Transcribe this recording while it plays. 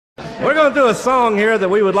going to do a song here that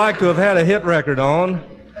we would like to have had a hit record on.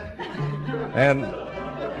 And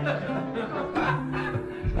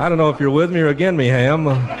I don't know if you're with me or against me, Ham.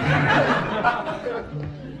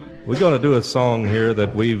 We're going to do a song here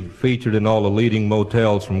that we've featured in all the leading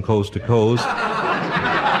motels from coast to coast.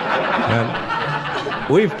 And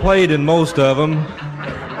we've played in most of them.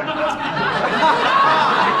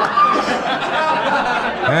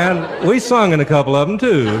 And we sung in a couple of them,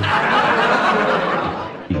 too.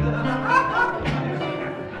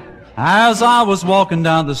 As I was walking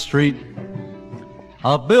down the street,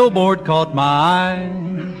 a billboard caught my eye.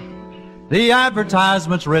 The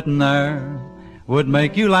advertisements written there would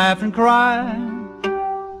make you laugh and cry.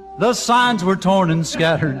 The signs were torn and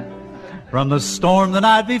scattered from the storm the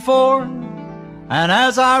night before. And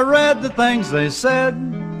as I read the things they said,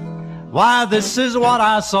 why, this is what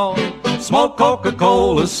I saw. Smoke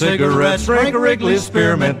Coca-Cola, cigarettes, drink a Wrigley's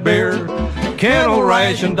spearmint beer. Kennel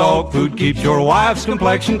ration dog food keeps your wife's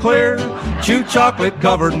complexion clear. Chew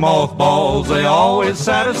chocolate-covered mothballs, they always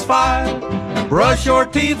satisfy. Brush your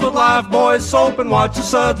teeth with Lifebuoy soap and watch the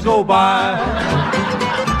suds go by.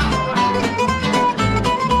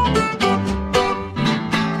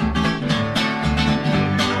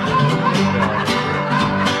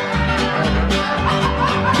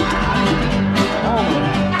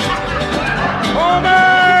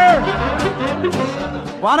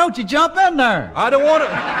 Why don't you jump in there? I don't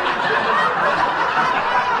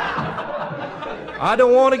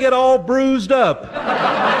want to get all bruised up.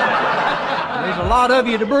 There's a lot of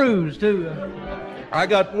you to bruise, too. I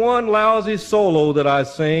got one lousy solo that I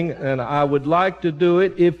sing, and I would like to do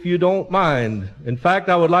it if you don't mind. In fact,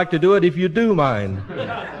 I would like to do it if you do mind.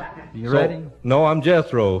 You ready? No, I'm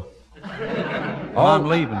Jethro. I'm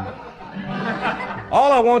leaving.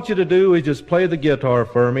 All I want you to do is just play the guitar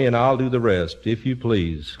for me, and I'll do the rest, if you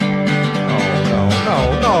please. No.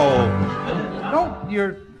 Don't,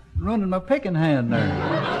 you're ruining my picking hand there.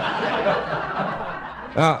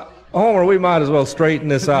 Now, Homer, we might as well straighten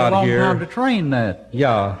this out here. It's a long time to train that.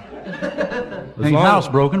 Yeah. Ain't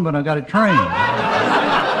housebroken, but I got it trained.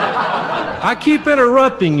 I keep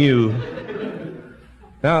interrupting you.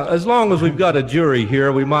 Now, as long as we've got a jury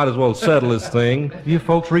here, we might as well settle this thing. You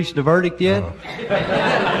folks reached a verdict yet?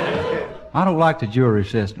 I don't like the jury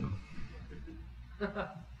system. That's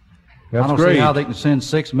I don't great. see how they can send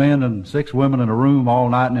 6 men and 6 women in a room all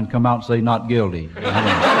night and then come out and say not guilty.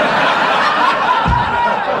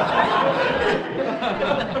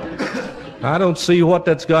 I don't see what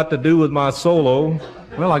that's got to do with my solo.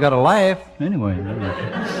 Well, I got to laugh anyway.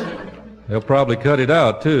 They'll probably cut it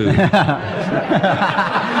out, too.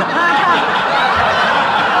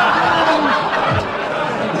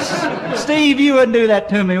 Steve, you wouldn't do that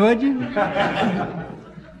to me, would you?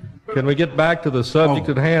 Can we get back to the subject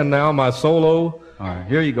at hand now, my solo? All right,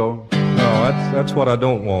 here you go. No, that's what I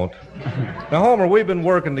don't want. Now, Homer, we've been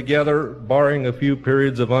working together, barring a few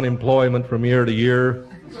periods of unemployment from year to year,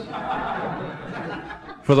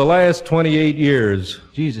 for the last 28 years.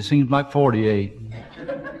 Geez, it seems like 48.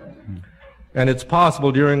 And it's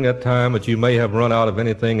possible during that time that you may have run out of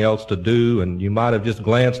anything else to do, and you might have just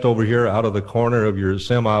glanced over here out of the corner of your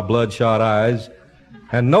semi-bloodshot eyes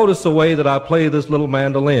and noticed the way that I play this little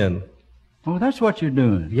mandolin. Oh, that's what you're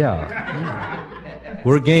doing. Yeah.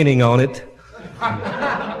 We're gaining on it.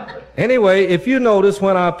 Anyway, if you notice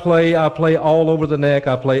when I play all over the neck,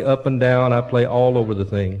 I play up and down, I play all over the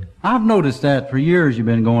thing. I've noticed that for years. You've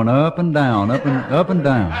been going up and down, up and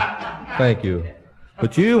down. Thank you.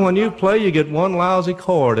 But you, when you play, you get one lousy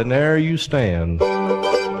chord, and there you stand.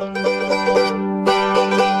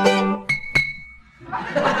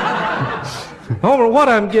 Homer, what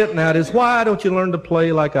I'm getting at is, why don't you learn to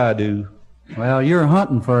play like I do? Well, you're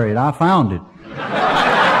hunting for it. I found it.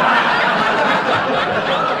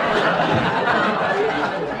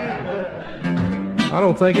 I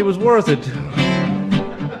don't think it was worth it.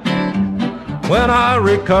 When I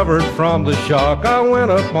recovered from the shock, I went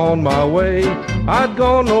up on my way. I'd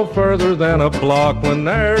gone no further than a block when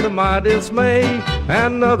there, to my dismay,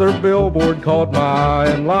 another billboard caught my eye,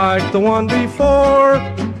 and like the one before,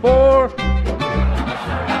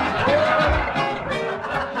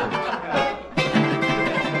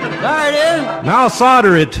 There it is. Now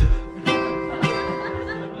solder it.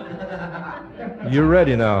 You're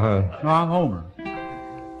ready now, huh? No, I'm Homer.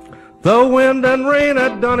 The wind and rain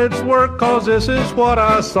had done its work, 'cause this is what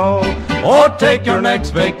I saw. Oh, take your next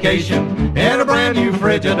vacation in a brand new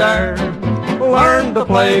Frigidaire. Learn to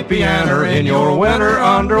play piano in your winter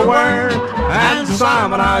underwear, and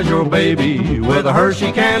Simonize your baby with the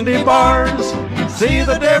Hershey candy bars. See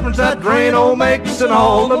the difference that Drano makes in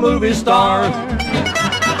all the movie stars.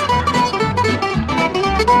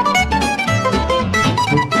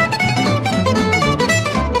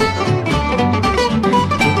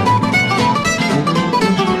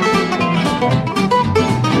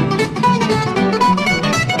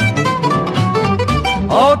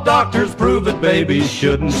 Oh, doctors prove that babies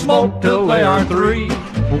shouldn't smoke till they are 3.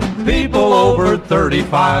 People over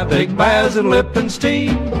 35 take baths in Lipton's tea.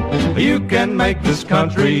 You can make this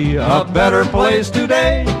country a better place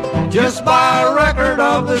today. Just buy a record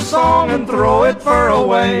of this song and throw it fur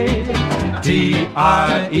away.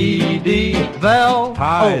 T-I-E-D, They'll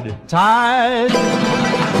Tide. Tide.